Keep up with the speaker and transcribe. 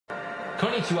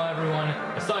Konnichiwa everyone,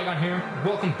 bosiagan here.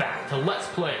 Welcome back to Let's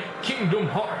Play Kingdom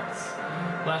Hearts.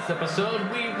 Last episode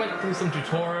we went through some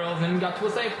tutorials and got to a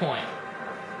save point.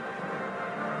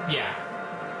 Yeah.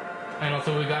 And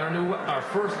also we got our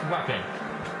first weapon.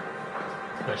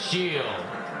 The shield.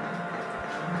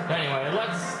 Anyway,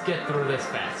 let's get through this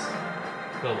fast.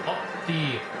 Go up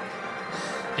the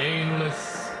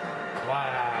stainless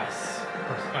glass.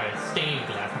 Stained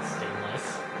glass, not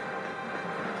stainless.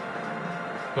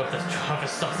 Go up the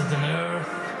toughest substance on earth.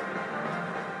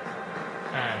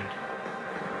 And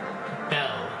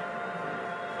bell.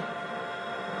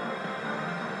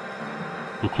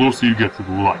 The closer you get to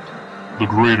the light, the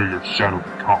greater your shadow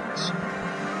becomes.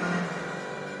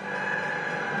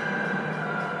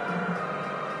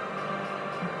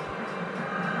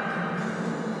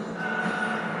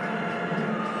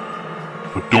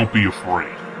 But don't be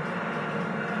afraid.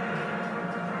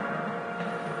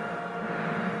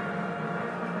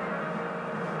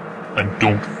 And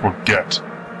don't forget.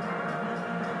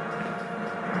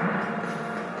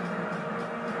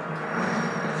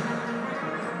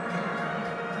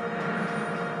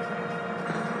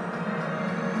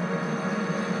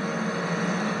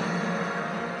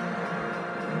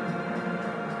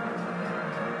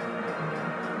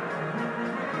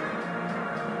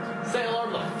 Say hello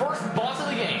to the first boss of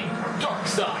the game,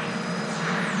 Darkside.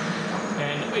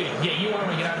 And yeah, you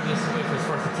want to get out of this way for his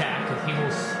first attack, because he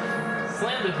will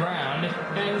slam the ground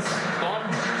and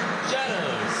spawn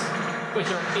shadows, which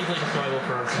are easily destroyable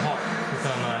for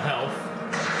some health.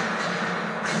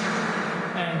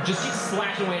 And just keep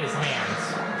slashing away at his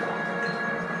hands.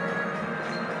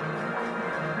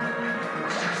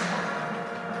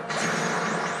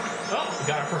 Oh, we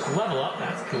got our first level up.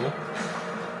 That's cool.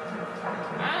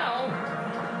 Ow!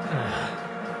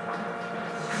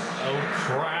 Oh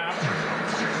crap!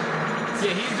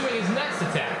 Yeah, he's doing his next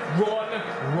attack. Run,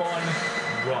 run,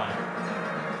 run.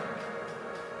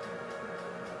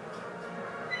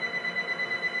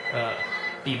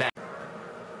 Be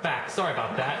back. Sorry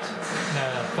about that.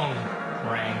 The phone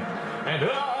rang. And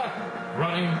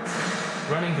running,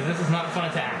 because this is not a fun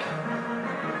attack.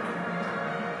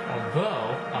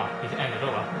 Although, he's ended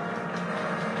over.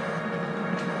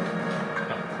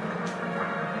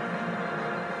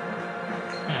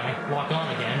 Anyway, lock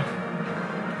on again.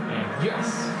 And yes,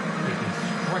 we can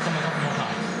strike him a couple more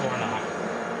times, or not.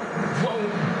 Whoa!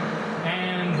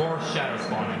 And more shadow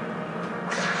spawning.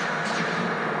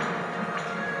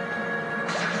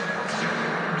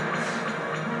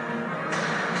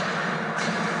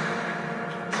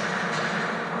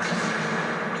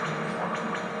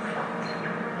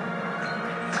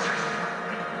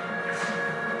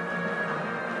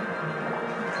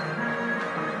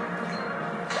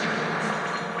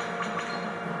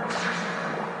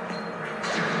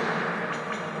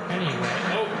 Anyway,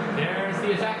 oh, there's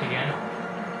the attack again.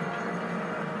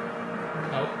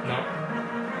 Oh, no.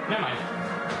 Never mind.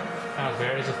 That was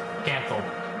weird, it's just cancelled.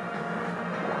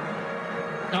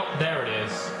 Oh, there it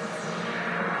is.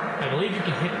 I believe you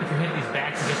can hit, if you hit these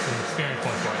backs, you get some experience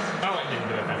points for it. Oh, I didn't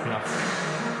do it, that's enough.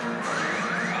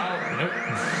 Oh, nope.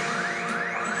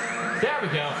 There we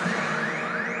go.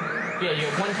 Yeah, you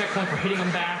have one attack point for hitting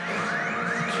them back,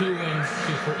 2 and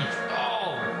 2 for each.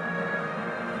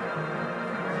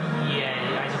 Yeah,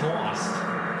 I just lost.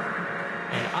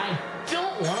 And I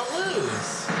don't want to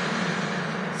lose.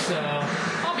 So,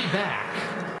 I'll be back.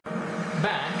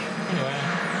 Anyway.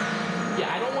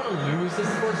 Yeah, I don't want to lose this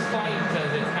first fight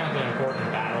because it's kind of an important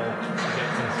battle to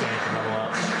get some experience to level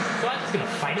up. So I'm just going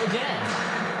to fight again.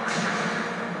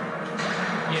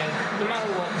 Yeah, no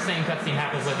matter what, the same cutscene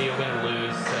happens whether you're going to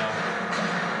lose, so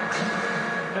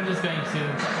I'm just going to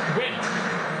win.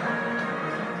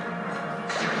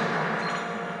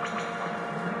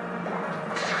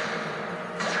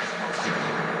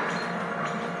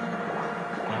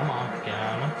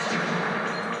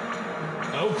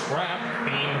 Oh crap,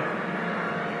 beam.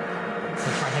 Let's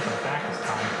try and hit the back this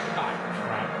time. Ah,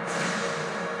 crap.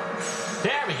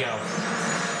 There we go.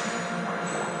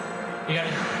 You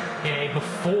gotta hit A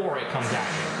before it comes at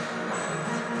you.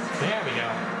 There we go.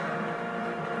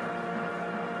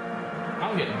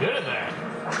 I'm getting good at that.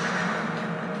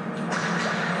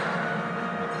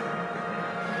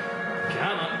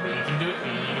 Come on, we can do it, we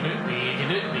can do it, we can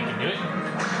do it, we can do it.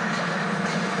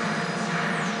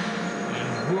 And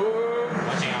whoa.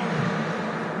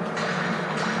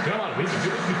 Come on, we can do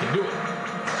it, we can do it.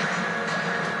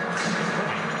 What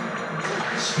am I,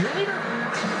 cheerleader?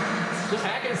 Just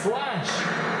hack and slash.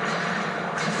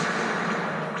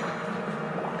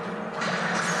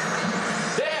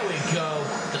 There we go.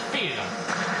 Defeated him.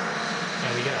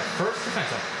 And we get our first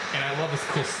defense up. And I love this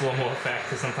cool slow-mo effect,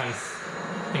 because sometimes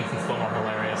Things in slow are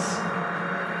hilarious.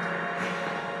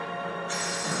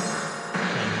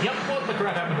 And yep, what the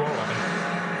crap happened to our weapon?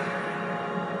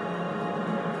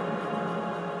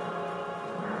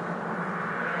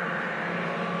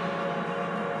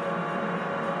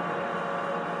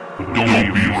 Don't be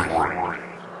afraid.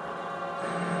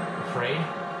 Afraid?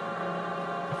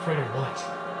 Afraid of what?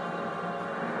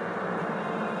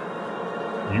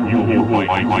 You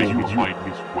will fight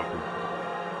this weapon.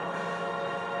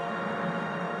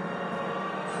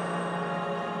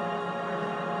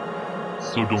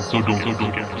 So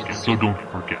don't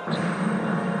forget.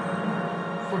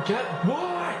 Forget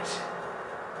what?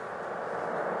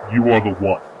 You are the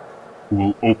one who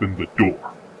will open the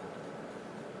door.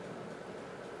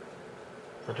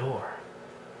 The door.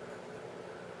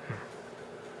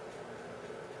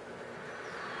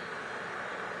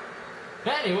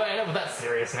 Anyway, enough of that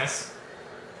seriousness.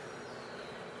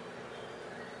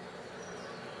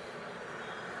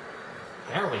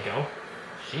 There we go.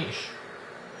 Sheesh.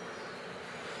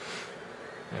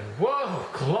 And whoa,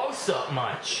 close up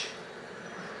much.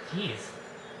 Jeez.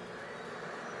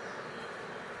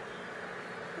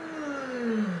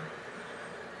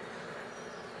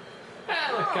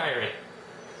 Ah, look, Kyrie.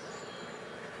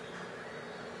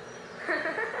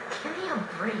 Give me a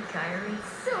break, Kyrie.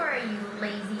 Sorry, you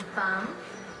lazy bum.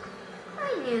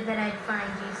 I knew that I'd find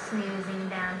you snoozing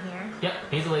down here. Yep,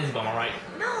 he's a lazy bum, alright.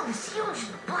 No, this huge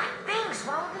black thing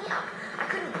swallowed me up. I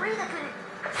couldn't breathe, I couldn't...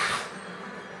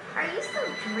 Are you still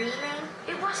dreaming?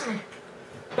 It wasn't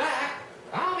a... Back?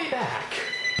 I'll be back.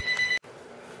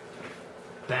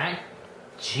 Back?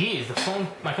 Jeez,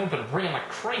 my phone's been ringing like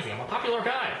crazy. I'm a popular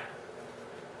guy.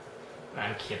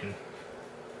 I'm kidding.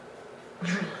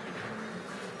 Dream.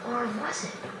 Or was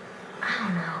it? I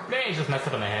don't know. Maybe it's just messed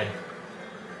up in my head.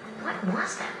 What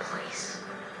was that place?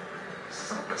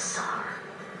 So bizarre.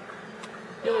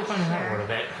 You'll find out word of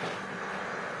it.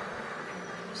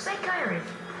 Say, Kyrie,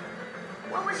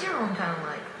 what was your hometown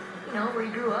like? You know, where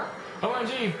you grew up?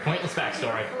 OMG, pointless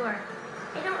backstory. Before.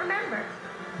 I don't remember.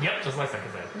 Yep, just like I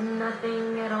said.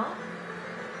 Nothing at all?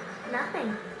 Nothing.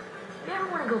 You ever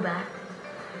want to go back?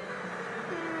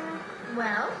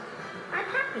 Well, I'm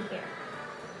happy here.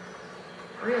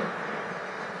 Really?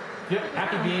 Yep,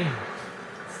 happy being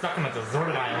stuck on a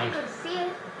deserted I'd island. like to see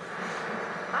it.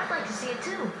 I'd like to see it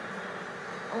too.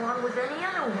 Along with any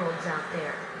other worlds out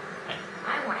there.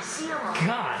 I want to see them all.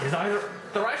 God, his eyes are,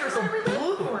 their eyes are so What are we waiting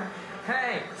blue. for?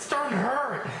 Hey, It's starting to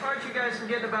hurt. aren't you guys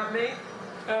forgetting about me?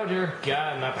 Oh dear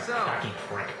God, not the So- cocky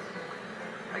prick.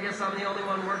 I guess I'm the only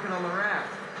one working on the raft.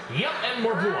 Yep, and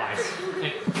more blue eyes.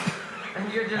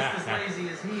 And you're just as lazy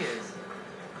as he is.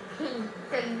 So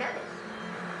you know this.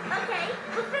 Okay,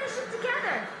 we'll finish it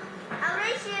together. I'll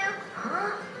race you.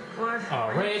 Huh? What? Oh,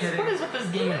 Are you race. kidding? What is with this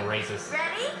game and races?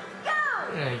 Ready?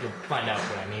 Go! Yeah, you'll find out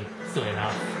what I mean soon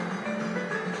enough.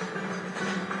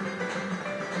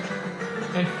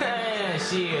 And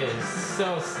she is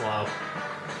so slow.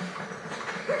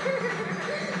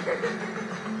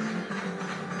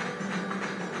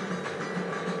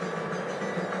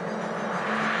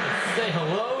 Let's say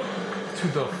hello to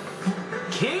the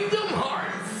Kingdom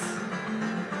Hearts.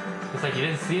 Looks like you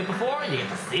didn't see it before, you get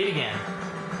to see it again.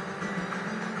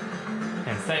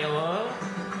 And say hello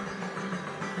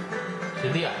to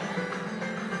the island.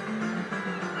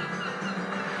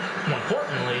 More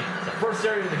importantly, the first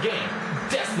area of the game,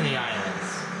 Destiny Islands.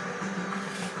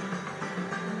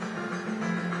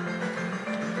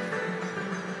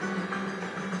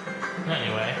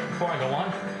 Anyway, before I go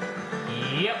on,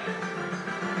 yep.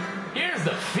 Here's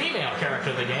the female character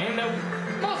of the game that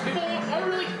most people don't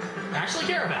really actually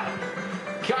care about.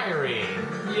 Kyrie,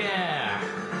 yeah.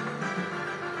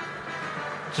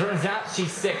 Turns out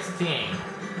she's 16,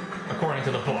 according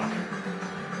to the book.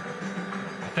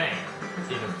 I think.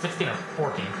 It's either 16 or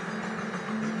 14.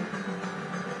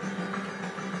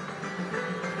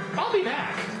 I'll be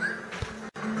back.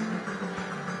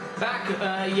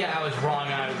 Yeah, I was wrong.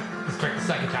 I was correct the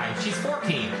second time. She's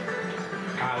 14.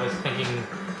 I was thinking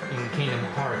in Kingdom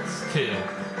Hearts 2.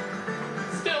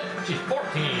 Still, she's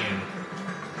 14.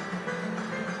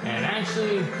 And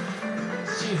actually,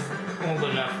 she's old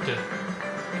enough to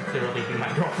consider being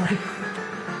my girlfriend.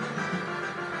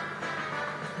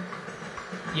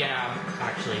 Yeah, I'm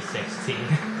actually 16.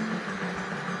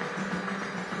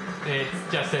 It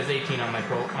just says 18 on my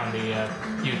on the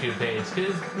YouTube page,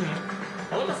 because, you know,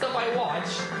 all of the stuff I watch,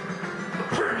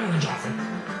 Johnson,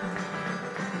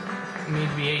 need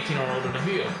to be 18 or older to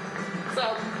view.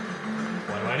 So,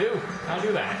 what do? I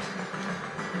do that.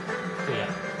 So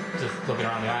yeah, just looking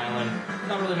around the island.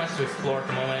 Not really much to explore at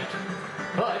the moment,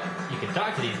 but you can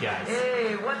talk to these guys.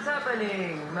 Hey, what's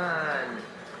happening, man?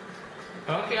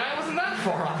 Okay, I wasn't that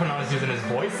far off when I was using his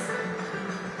voice.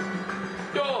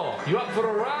 Yo, you up for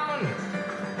a round?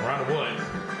 A round of what?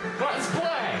 Let's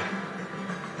play!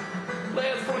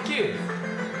 Players for kids.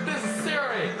 This is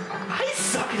serious. I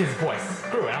suck at his voice.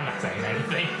 Screw it, I'm not saying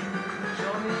anything.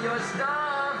 Show me your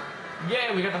stuff.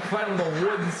 Yeah, we got to fight with a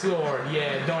wooden sword.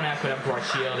 Yeah, don't have to put up to our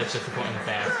shield, it's just a point in the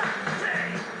fast.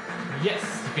 Yes,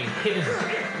 you can hit his...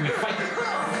 We fight...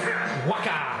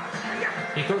 Waka!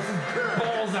 He throws his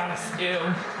balls at us,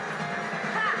 ew.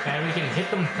 And we can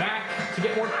hit them back to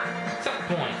get more tech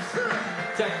points.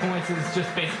 Tech points is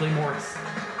just basically more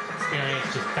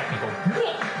experience, just technical.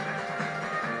 Whoa!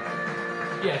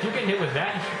 Yeah, if you get hit with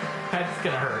that, that's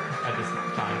gonna hurt at this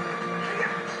time.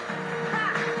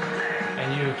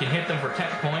 And you can hit them for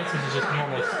tech points, which is just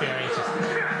normal experience, just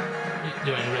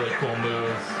doing really cool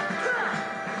moves.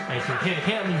 And if you hit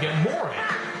him, you get more of it.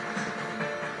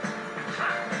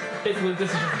 Basically, this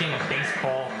is just a game of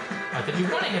baseball. That you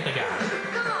want to hit the guy.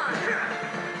 Come on.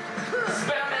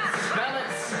 Spam it, spam it,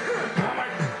 spam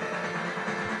it.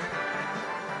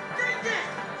 Take this.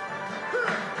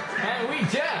 And we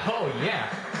did. Oh, yeah.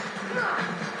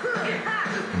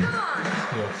 Come on.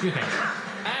 Oh, excuse me.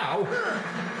 Ow.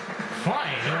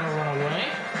 Fine, you want to run away?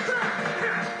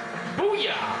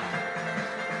 Booyah!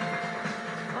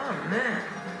 Oh man,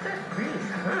 that really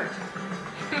hurt.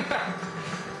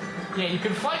 Yeah, you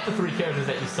can fight the 3 characters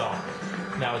that you saw.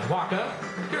 Now with Waka,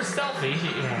 here's Stealthy.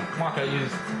 Waka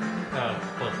used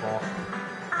football.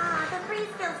 Ah, the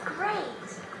breeze feels great.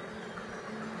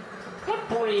 What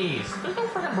breeze? There's no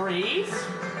freaking breeze.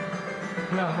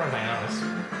 No, as far as I noticed.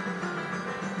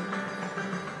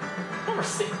 Never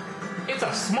see. It's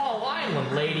a small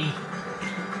island, lady.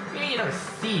 You never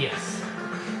see us.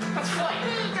 Let's fight.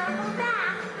 Hey, don't go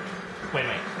back. Wait a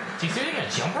minute. She's using a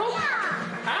jump rope?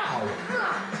 Yeah. Ow!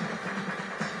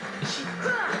 Is she?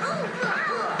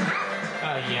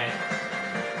 Yeah.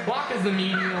 Block is the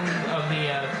medium of the,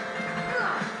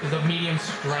 is of medium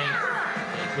strength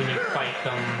when you fight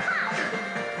them.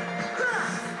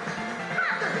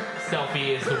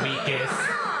 Stealthy is the weakest,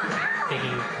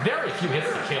 taking very few hits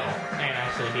to kill, and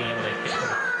actually being able to hit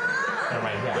her at the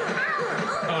right one.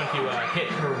 Oh, if you hit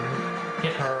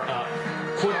her,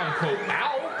 quote unquote,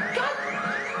 ow!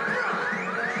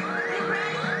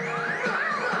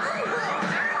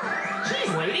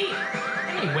 Jeez, lady!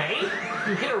 Anyway,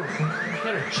 you hit her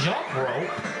jump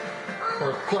rope, or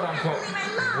quote unquote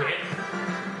whip.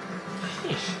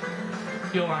 Sheesh.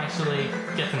 You'll actually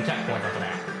get some tech points off of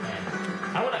that.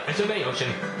 And I want to fish in the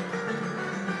ocean.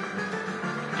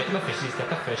 Get the fishies, get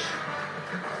the fish.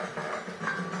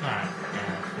 Alright,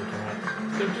 yeah,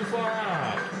 they're too far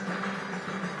out.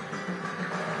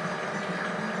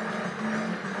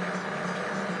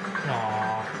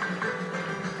 Aww.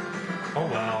 Oh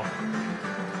well.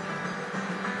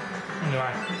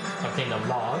 Anyway, obtained a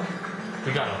log.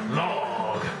 We got a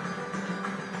log!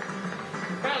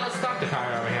 Well, let's stop the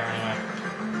car over here anyway.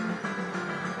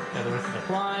 Yeah, the rest of the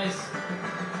supplies.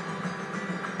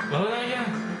 What did I get?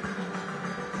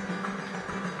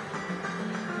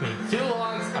 We need 2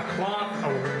 logs, a cloth,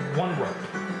 or 1 rope.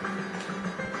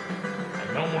 And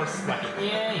no more slacking.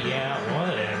 Yeah,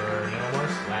 whatever. No more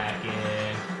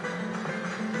slacking.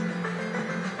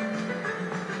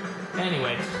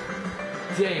 Anyway,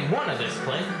 day 1 of this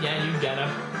place, yeah, you gotta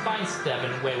find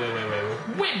Steven. Wait.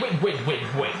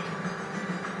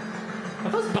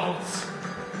 Are those boats?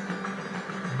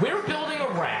 We're building a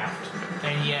raft,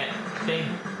 and yet they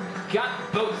got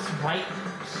boats right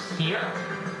here?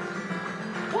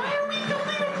 Why are we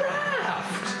building a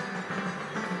raft?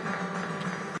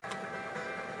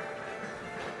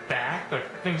 Back, the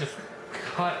thing just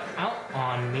cut out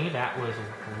on me. That was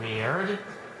weird.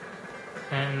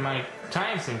 And my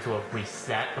time seemed to have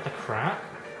reset. What the crap?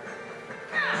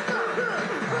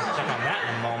 I'll check on that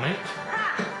in a moment.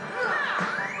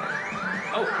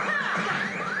 Oh.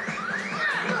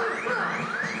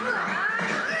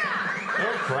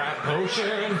 Oh crap,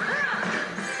 potion.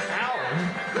 Ow.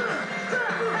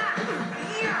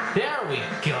 There we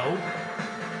go.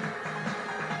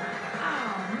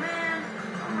 Oh, man.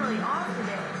 I'm really off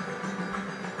today.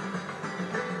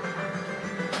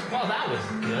 Well, that was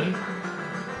good.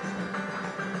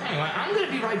 Anyway, I'm gonna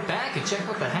be right back and check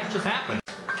what the heck just happened.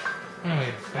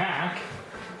 Anyway, back.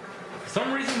 For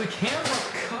some reason, the camera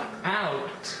cut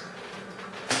out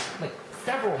like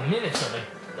several minutes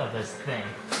of this thing.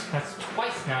 That's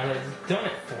twice now that it's done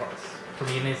it for us for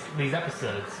me in these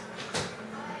episodes.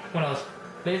 What else?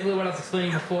 Basically, what I was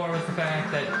explaining before was the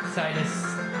fact that Sidus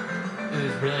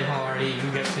is really hard.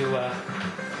 You get to you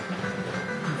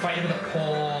fight him with a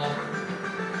pole.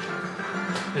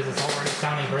 This is already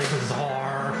sounding very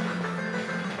bizarre.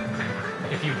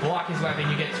 If you block his weapon,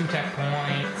 you get 2 tech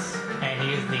points, and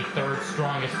he is the 3rd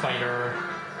strongest fighter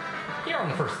here on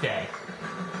the first day.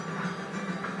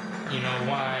 You know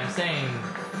why I'm saying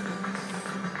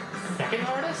 2nd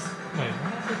hardest? Wait,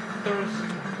 why is it 3rd?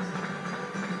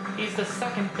 He's the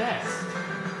 2nd best.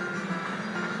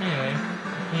 Anyway,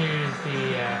 here's the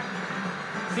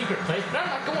secret place, but I'm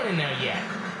not going in there yet.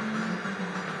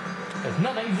 Because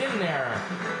nothing's in there.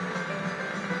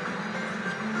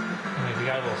 And we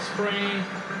got a little spring.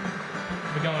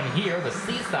 We go in here, the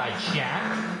seaside shack.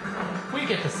 We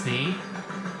get to see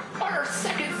our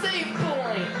 2nd save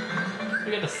point.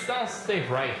 We get the stealth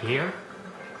save right here.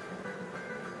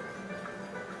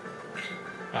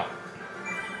 Oh.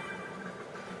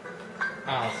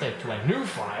 I'll save to a new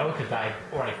file because I've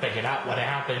already figured out what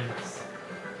happens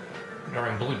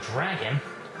during Blue Dragon.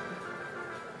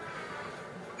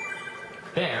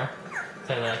 There.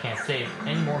 So that I can't save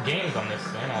any more games on this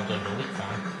thing. I'll just delete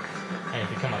some. And if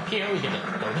we come up here, we get to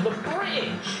go to the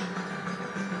bridge.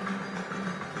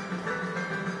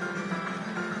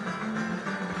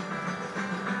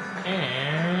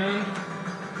 And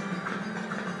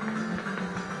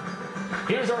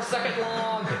here's our 2nd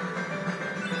log.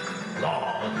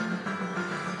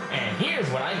 And here's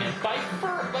what I meant by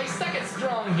my 2nd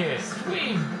strongest.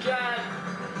 We've got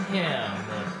him,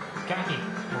 the cocky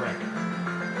brick.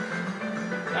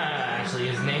 Actually,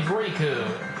 his name's Riku.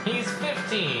 He's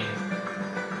 15.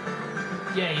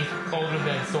 Yeah, he's older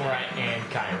than Sora and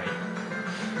Kairi.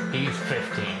 He's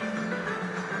 15.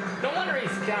 No wonder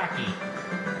he's cocky.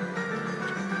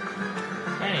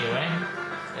 Anyway,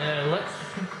 let's...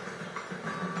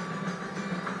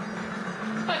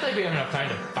 I think we have enough time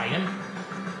to fight him.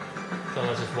 So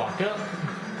let's just walk up.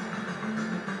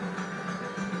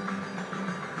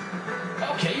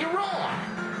 Okay, you're on!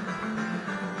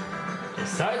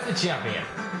 Decides the champion.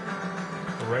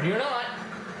 Ready or not?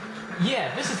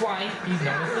 Yeah, this is why he's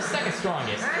known as the 2nd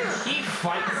strongest. He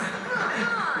fights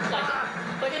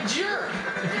like a jerk.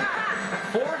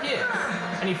 4 hits.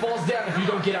 And he falls down if you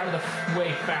don't get out of the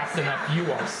way fast enough.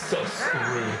 You are so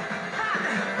screwed.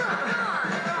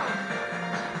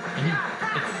 And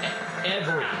it's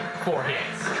every 4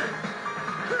 hits.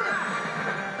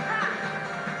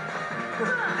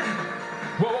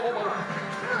 Whoa, whoa, whoa,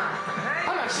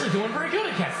 whoa. I'm actually doing very good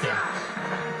against him.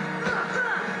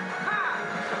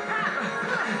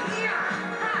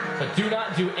 But do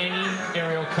not do any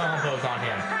aerial combos on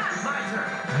him.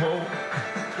 Whoa.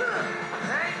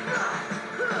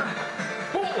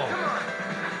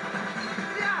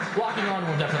 Blocking on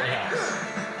will definitely help.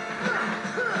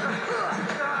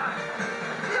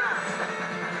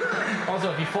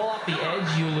 Also, if you fall off the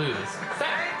edge, you lose.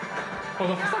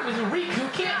 Although for some reason, Riku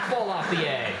can't fall off the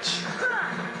edge.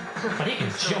 But he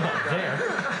can jump up there.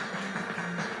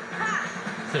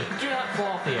 So do not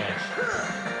fall off the edge.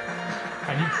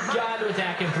 And you've got to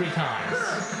attack him 3 times.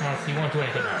 Or else he won't do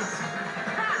anything else.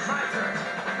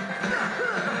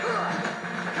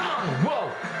 Whoa!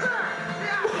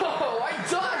 Whoa! I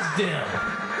dodged him!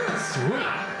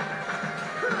 Sweet!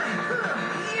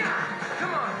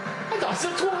 I dodged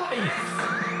him twice!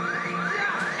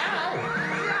 Ow!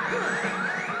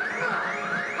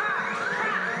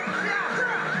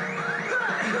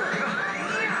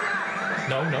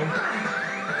 No, no.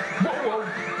 Whoa, whoa!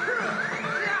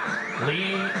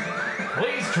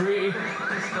 Please, tree! I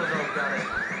still don't got it.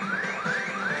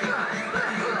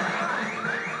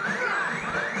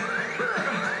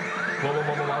 Whoa, whoa,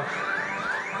 whoa, whoa, whoa.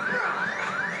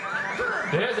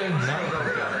 There's a nice got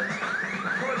it.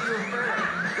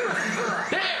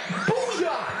 There!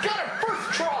 Booyah! Got it first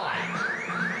try!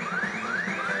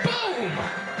 Boom!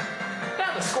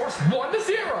 Now the score's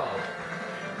 1-0.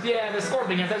 Yeah, the score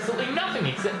thing has absolutely nothing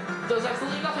does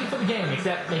absolutely nothing for the game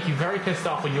except make you very pissed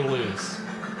off when you lose.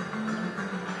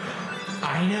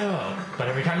 I know, but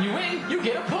every time you win, you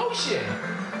get a potion.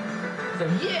 So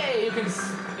yay, you can,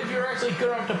 if you're actually good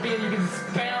enough to beat it, you can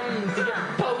spam to get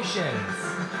potions.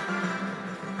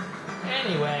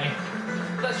 Anyway,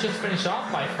 let's just finish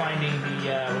off by finding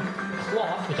the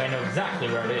cloth, which I know exactly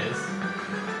where it is.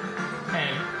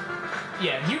 And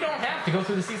yeah, you don't have to go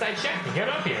through the seaside shack to get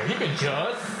up here. You can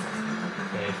just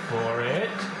wait for it.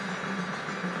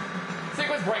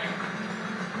 Sequence break.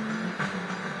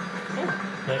 Ooh,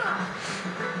 but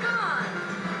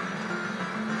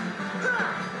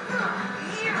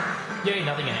yay,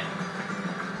 nothing in it.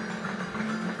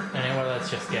 Anyway, let's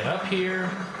just get up here.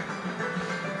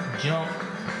 Jump.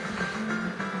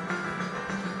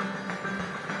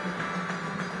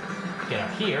 Get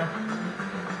up here.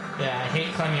 Yeah, I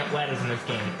hate climbing up ladders in this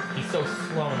game. He's so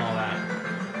slow and all that.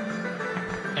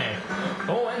 And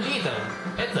OMG,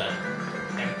 it's an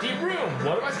empty room.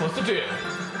 What am I supposed to do?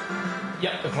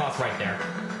 Yep, the clock's right there.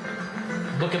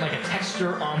 Looking like a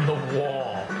texture on the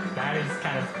wall. That is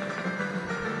kind of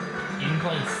in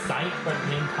plain sight, but at the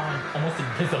same time almost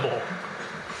invisible.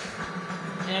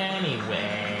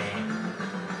 Anyway,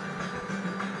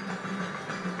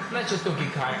 let's just go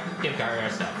give Kyrie our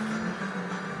stuff.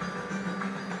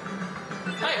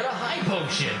 I got a high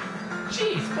potion.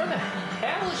 Jeez, where the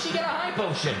hell did she get a high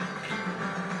potion?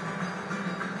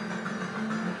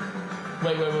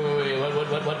 Wait, what?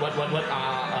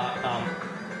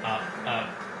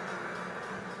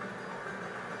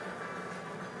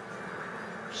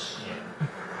 Shit.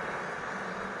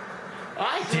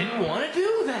 I didn't want to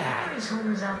do that. His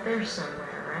home is out there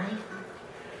somewhere, right?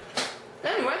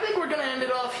 Anyway, I think we're gonna end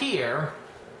it off here.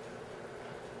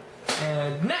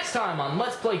 And next time on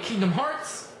Let's Play Kingdom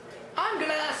Hearts, I'm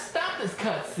gonna stop this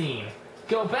cutscene,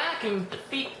 go back and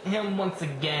defeat him once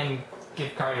again,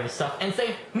 give Carter the stuff, and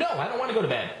say, no, I don't want to go to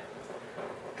bed.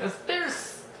 Because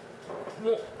there's...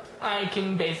 well, I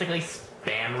can basically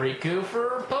spam Riku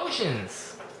for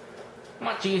potions.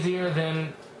 Much easier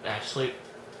than... actually...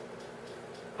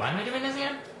 why am I doing this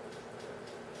again?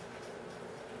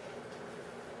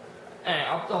 Hey,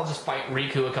 I'll just fight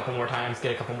Riku a couple more times,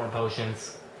 get a couple more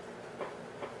potions.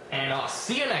 And I'll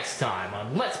see you next time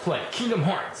on Let's Play Kingdom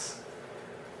Hearts.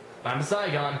 I'm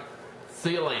bosiagan.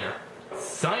 See you later.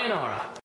 Sayonara.